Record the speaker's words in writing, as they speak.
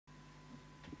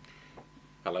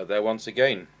Hello there once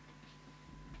again.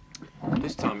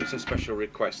 This time it's a special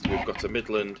request. We've got a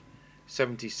Midland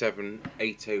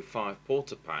 77805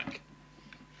 Porter Pack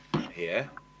here.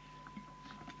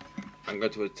 I'm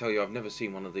going to tell you I've never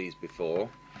seen one of these before.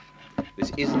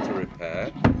 This isn't a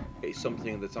repair. It's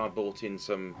something that I bought in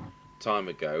some time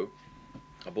ago.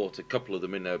 I bought a couple of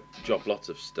them in a job lot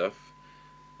of stuff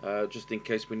just in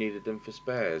case we needed them for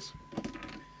spares.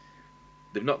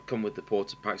 They've not come with the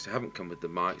Porter Packs, they haven't come with the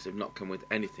mics, they've not come with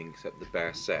anything except the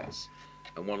bare sets.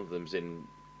 And one of them's in,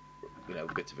 a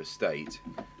bit of a state,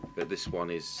 but this one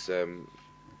is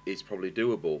probably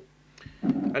doable.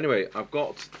 Anyway, I've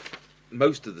got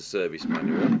most of the service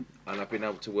manual, and I've been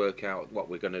able to work out what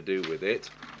we're going to do with it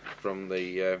from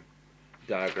the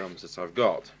diagrams that I've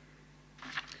got.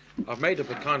 I've made up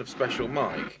a kind of special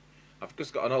mic. I've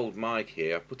just got an old mic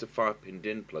here. I've put a 5-pin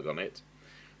DIN plug on it,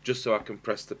 just so I can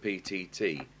press the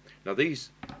PTT. Now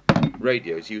these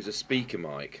radios use a speaker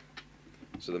mic,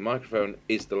 so the microphone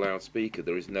is the loudspeaker.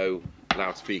 There is no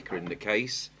loudspeaker in the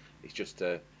case. It's just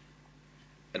an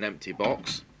empty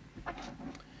box.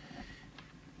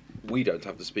 We don't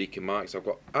have the speaker mics. I've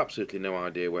got absolutely no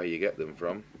idea where you get them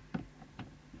from.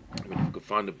 I mean, if we could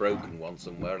find a broken one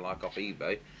somewhere, like off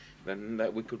eBay, then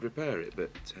we could repair it,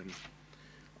 but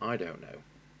I don't know.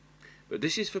 But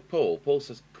this is for Paul. Paul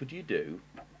says, could you do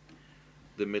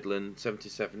the Midland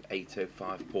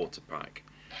 77805 Porter Pack?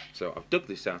 So I've dug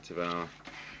this out of our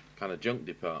kind of junk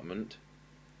department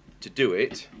to do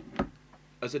it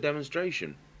as a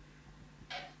demonstration.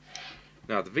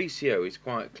 Now the VCO is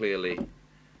quite clearly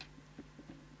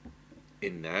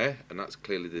in there, and that's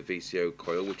clearly the VCO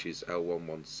coil, which is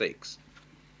L116.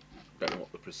 Don't know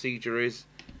what the procedure is,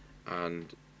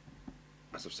 and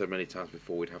as I've said many times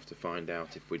before, we'd have to find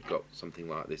out if we'd got something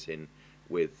like this in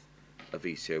with a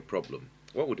VCO problem.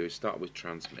 What we'll do is start with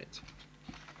transmit,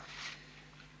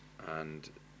 and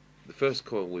the first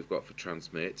coil we've got for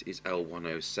transmit is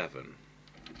L107.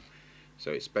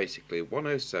 So it's basically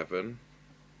 107,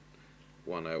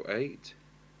 108,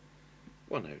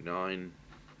 109,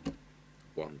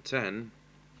 110,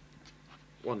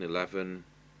 111,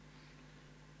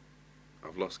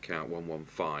 I've lost count,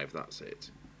 115, that's it.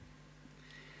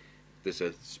 There's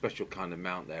a special kind of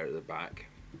mount there at the back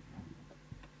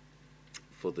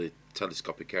for the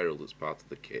telescopic aerial that's part of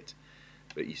the kit,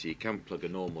 but you see you can plug a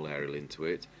normal aerial into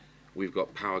it. We've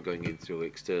got power going in through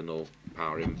external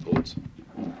power input,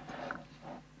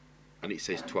 and it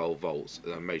says 12 volts,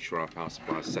 and I made sure our power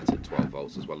supply is set at 12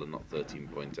 volts as well and not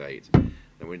 13.8. Then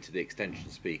we're into the extension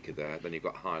speaker there, then you've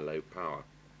got high-low power,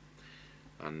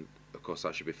 and of course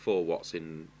that should be 4 watts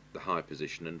in the high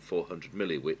position and 400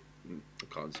 milliwatt, I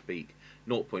can't speak,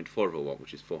 0.4 of a watt,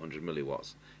 which is 400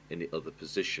 milliwatts in the other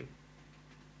position.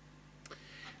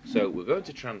 So we're going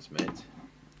to transmit.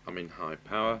 I'm in high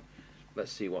power.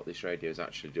 Let's see what this radio is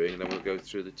actually doing, and then we'll go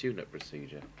through the tune-up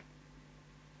procedure.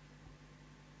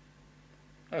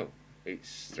 Oh,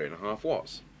 it's 3.5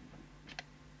 watts.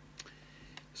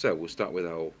 So we'll start with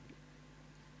our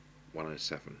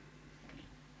 107.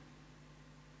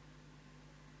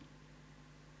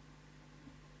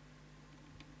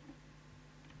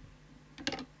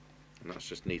 And that's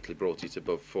just neatly brought it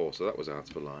above 4, so that was out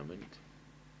of alignment.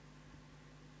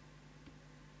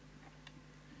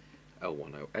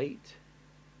 L108,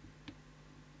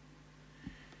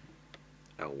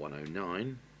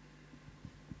 L109,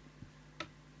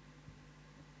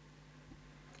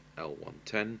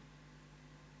 L110,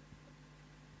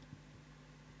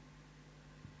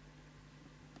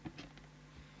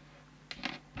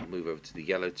 I'll move over to the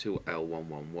yellow tool,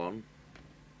 L111,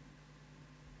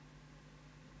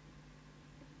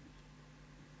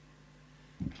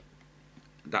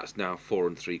 that's now 4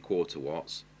 3/4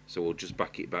 watts, so we'll just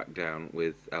back it back down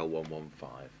with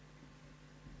L115.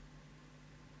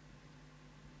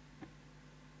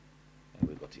 And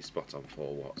we've got it spot on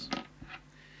 4 watts.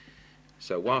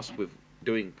 So whilst we're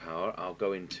doing power, I'll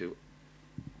go into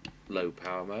low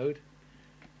power mode.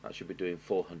 That should be doing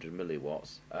 400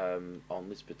 milliwatts. On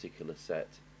this particular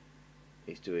set,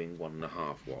 it's doing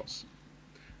 1.5 watts.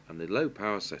 And the low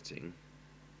power setting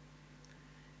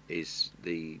is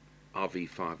the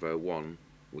RV501,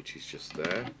 which is just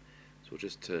there. So we'll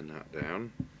just turn that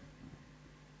down.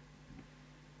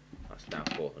 That's now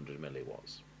 400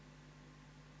 milliwatts.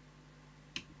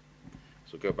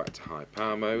 So go back to high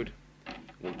power mode.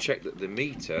 We'll check that the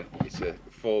meter is a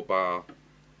 4-bar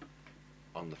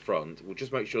on the front. We'll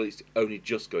just make sure it's only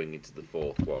just going into the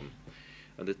 4th one.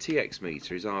 And the TX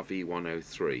meter is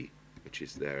RV103, which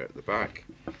is there at the back.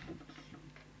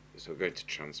 So we're going to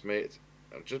transmit,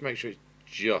 and just make sure it's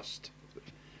just.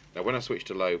 Now when I switch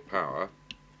to low power,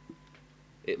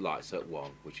 it lights at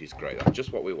 1, which is great. That's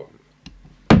just what we want.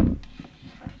 And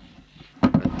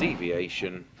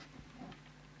deviation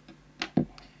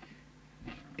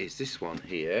is this one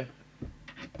here,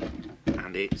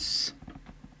 and it's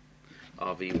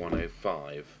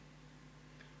RV105.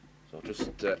 So I'll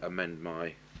just amend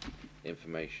my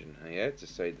information here to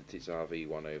say that it's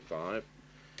RV105.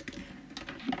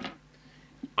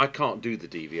 I can't do the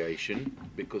deviation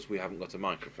because we haven't got a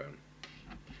microphone,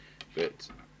 but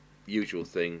usual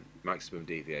thing, maximum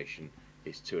deviation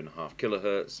is 2.5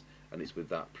 kilohertz, and it's with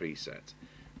that preset.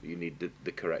 But you need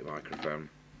the correct microphone.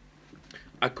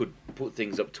 I could put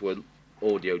things up to an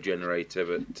audio generator,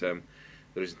 but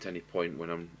there isn't any point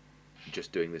when I'm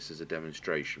just doing this as a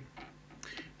demonstration.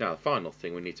 Now, the final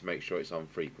thing, we need to make sure it's on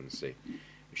frequency.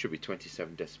 It should be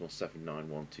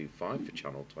 27.79125 for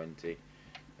channel 20,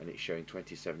 and it's showing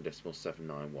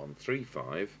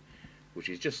 27.79135, which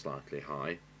is just slightly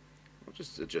high. I'll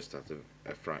just adjust that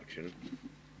a fraction,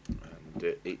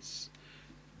 and it's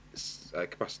a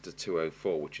capacitor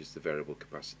 204, which is the variable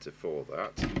capacitor for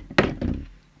that. And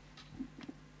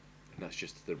that's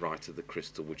just to the right of the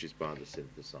crystal, which is by the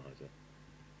synthesizer,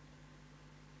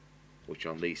 which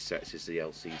on these sets is the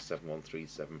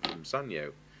LC7137 from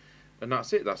Sanyo. And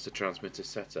that's it, that's the transmitter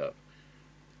setup.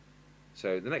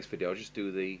 So the next video I'll just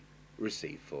do the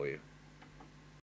receive for you.